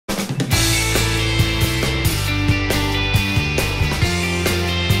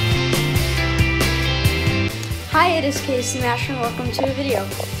Hi, it is KSmash and welcome to a video.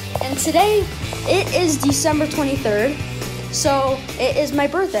 And today, it is December 23rd, so it is my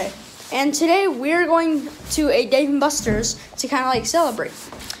birthday. And today, we're going to a Dave & Buster's to kind of like celebrate.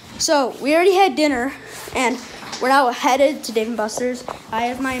 So, we already had dinner, and we're now headed to Dave & Buster's. I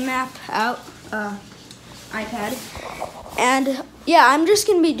have my map out, iPad. And yeah, I'm just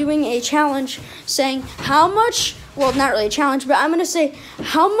going to be doing a challenge saying how much, well, not really a challenge, but I'm going to say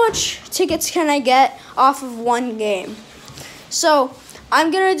how much tickets can I get off of one game. So I'm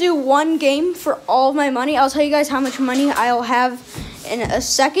going to do one game for all of my money. I'll tell you guys how much money I'll have in a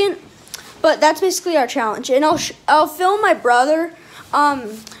second. But that's basically our challenge. And I'll film my brother.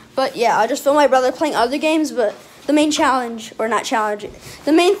 But yeah, I'll just film my brother playing other games. But the main challenge, or not challenge,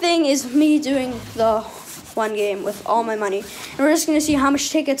 the main thing is me doing the one game with all my money. And we're just going to see how much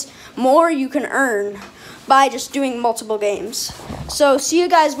tickets more you can earn by just doing multiple games. So see you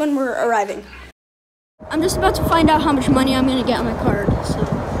guys when we're arriving. I'm just about to find out how much money I'm going to get on my card. So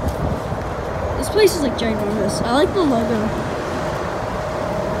this place is like ginormous. I like the logo.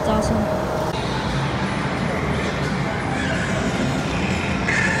 It's awesome.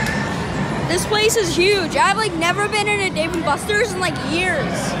 This place is huge. I've like never been in a Dave & Buster's in like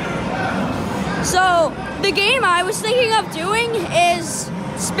years. So the game I was thinking of doing is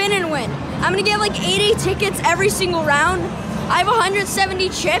spin and win. I'm gonna get like 80 tickets every single round. I have 170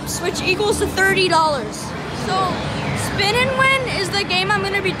 chips, which equals to $30. So spin and win is the game I'm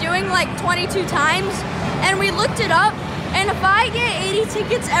gonna be doing like 22 times. And we looked it up, and if I get 80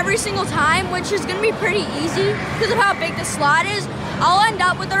 tickets every single time, which is gonna be pretty easy because of how big the slot is, I'll end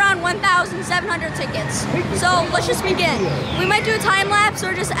up with around 1,700 tickets. So let's just begin. We might do a time lapse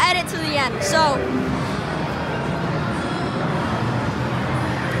or just add it to the end. So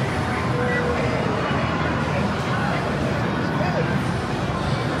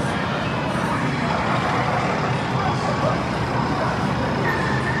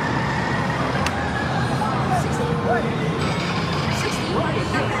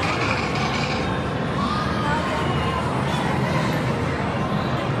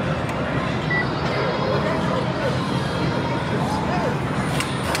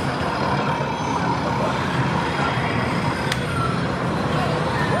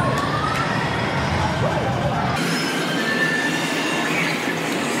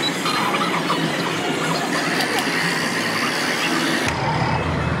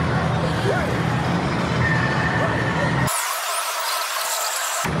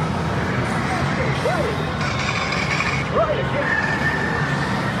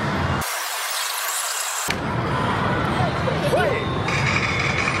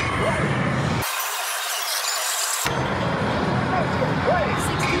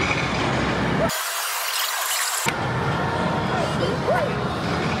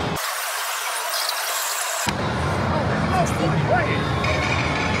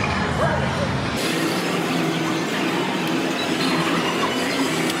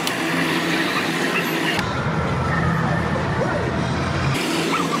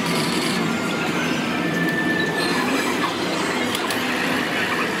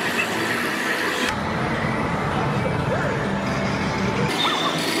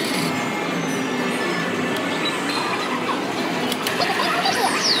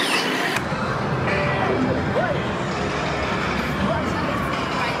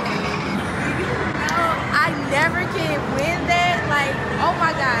oh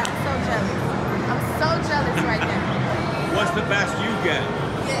my God, I'm so jealous. I'm so jealous right now. What's the best you get?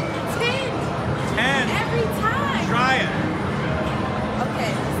 10. 10? Every time. Try it.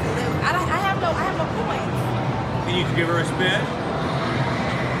 Okay. I have no points. Can you give her a spin?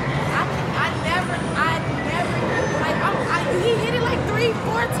 I never, like, he hit it like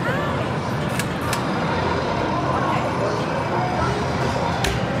 3-4 times.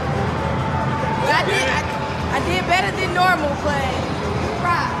 Okay. But I did better than normal, but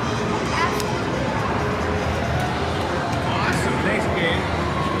right. Awesome. Thanks, Gabe.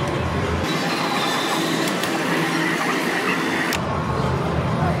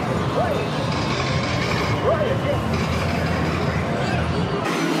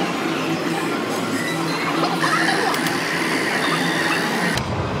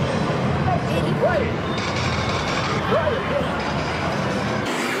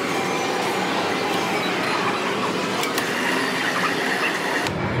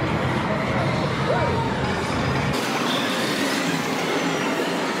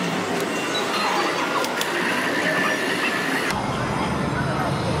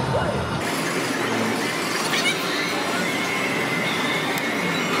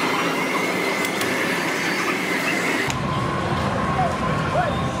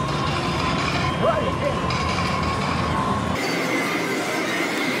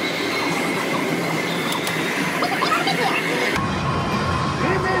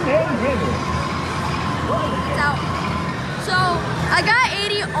 It's out. So I got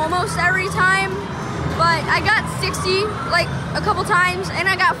 80 almost every time, but I got 60 like a couple times, and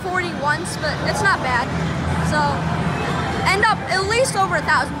I got 40 once, but it's not bad. So end up at least over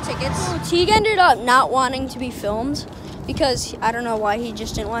 1,000 tickets. Teague ended up not wanting to be filmed because I don't know why, he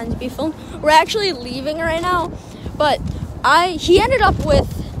just didn't want to be filmed. We're actually leaving right now, but he ended up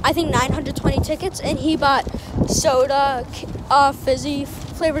with, I think, 920 tickets, and he bought soda, fizzy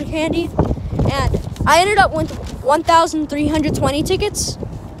flavored candy, and I ended up with 1,320 tickets,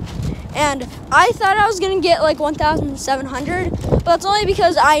 and I thought I was gonna get like 1,700, but that's only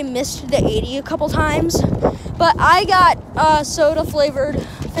because I missed the 80 a couple times. But I got soda flavored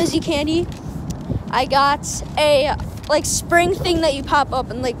fizzy candy. I got a like spring thing that you pop up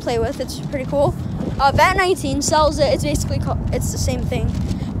and like play with. It's pretty cool. VAT 19 sells it. It's basically it's the same thing,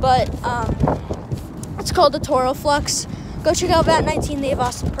 but it's called the Toro Flux. Go check out VAT 19. They have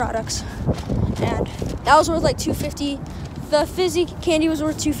awesome products. And that was worth like $2.50. The fizzy candy was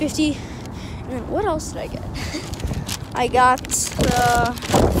worth $2.50. And then what else did I get? I got the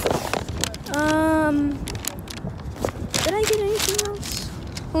did I get anything else?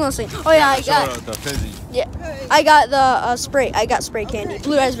 Hold on a second. Oh yeah, I got the fizzy. Yeah, I got the spray. I got spray candy,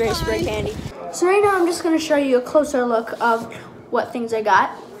 blue raspberry spray candy. So right now I'm just gonna show you a closer look of what things I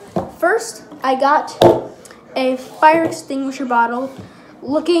got. First, I got a fire extinguisher bottle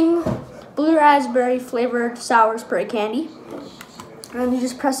looking blue raspberry flavored sour spray candy. And you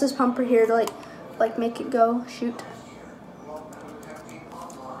just press this pumper here to like make it go shoot.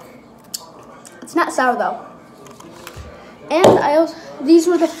 It's not sour though. And these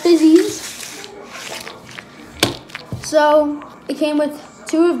were the fizzies. So it came with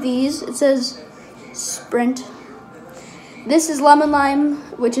 2 of these. It says Sprint. This is lemon lime,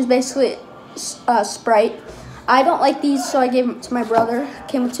 which is basically Sprite. I don't like these, so I gave them to my brother.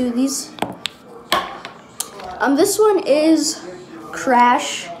 Came with 2 of these. This one is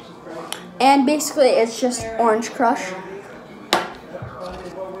Crash, and basically it's just Orange Crush.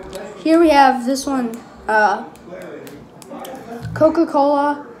 Here we have this one,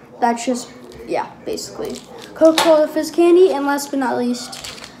 Coca-Cola. That's just, yeah, basically Coca-Cola fizz candy, and last but not least,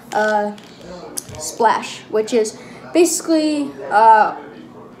 Splash, which is basically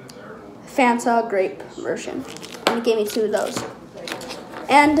Fanta grape version. And he gave me 2 of those.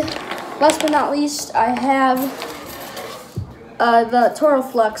 And last but not least, I have the Toro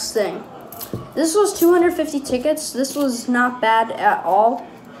Flux thing. This was 250 tickets. This was not bad at all.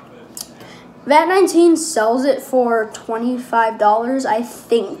 VAT 19 sells it for $25, I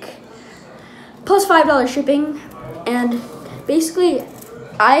think, plus $5 shipping. And basically,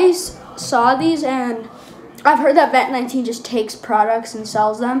 I saw these, and I've heard that VAT 19 just takes products and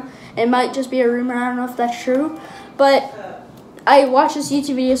sells them. It might just be a rumor. I don't know if that's true, but I watched this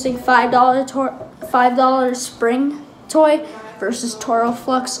YouTube video saying $5 spring toy versus Toro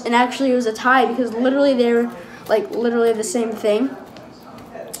Flux, and actually it was a tie because literally they were like literally the same thing.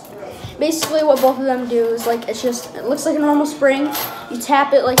 Basically what both of them do is like it looks like a normal spring. You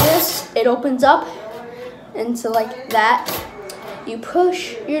tap it like this, it opens up into like that. You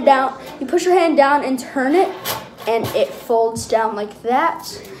push your hand down and turn it, and it folds down like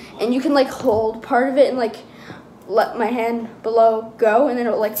that. And you can like hold part of it and like let my hand below go, and then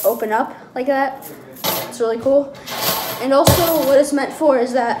it'll like open up like that. It's really cool. And also what it's meant for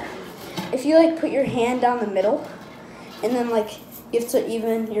is that if you like put your hand down the middle, and then like you have to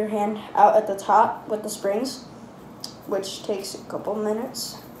even your hand out at the top with the springs, which takes a couple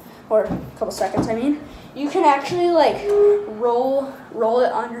minutes, or a couple seconds, I mean. You can actually like roll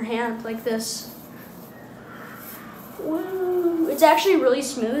it on your hand like this. Woo. It's actually really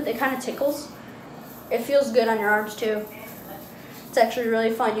smooth. It kind of tickles. It feels good on your arms too. It's actually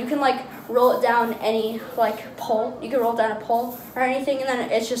really fun. You can like roll it down any like pole. You can roll down a pole or anything, and then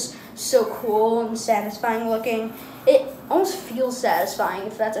it's just so cool and satisfying looking. It almost feels satisfying,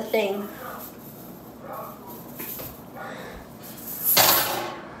 if that's a thing.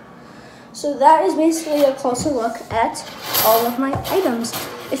 So that is basically a closer look at all of my items.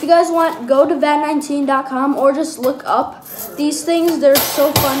 If you guys want, go to vat19.com or just look up these things. They're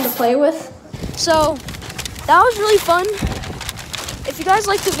so fun to play with. So that was really fun. If you guys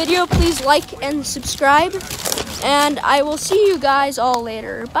liked the video, please like and subscribe. And I will see you guys all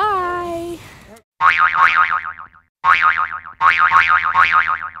later. Bye.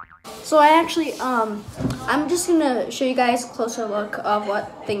 So I actually, I'm just gonna show you guys a closer look of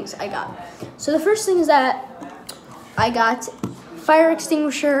what things I got. So the first thing is that I got fire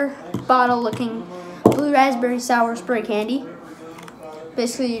extinguisher bottle looking blue raspberry sour spray candy.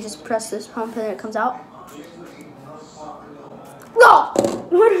 Basically you just press this pump and it comes out. No!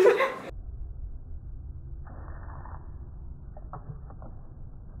 What?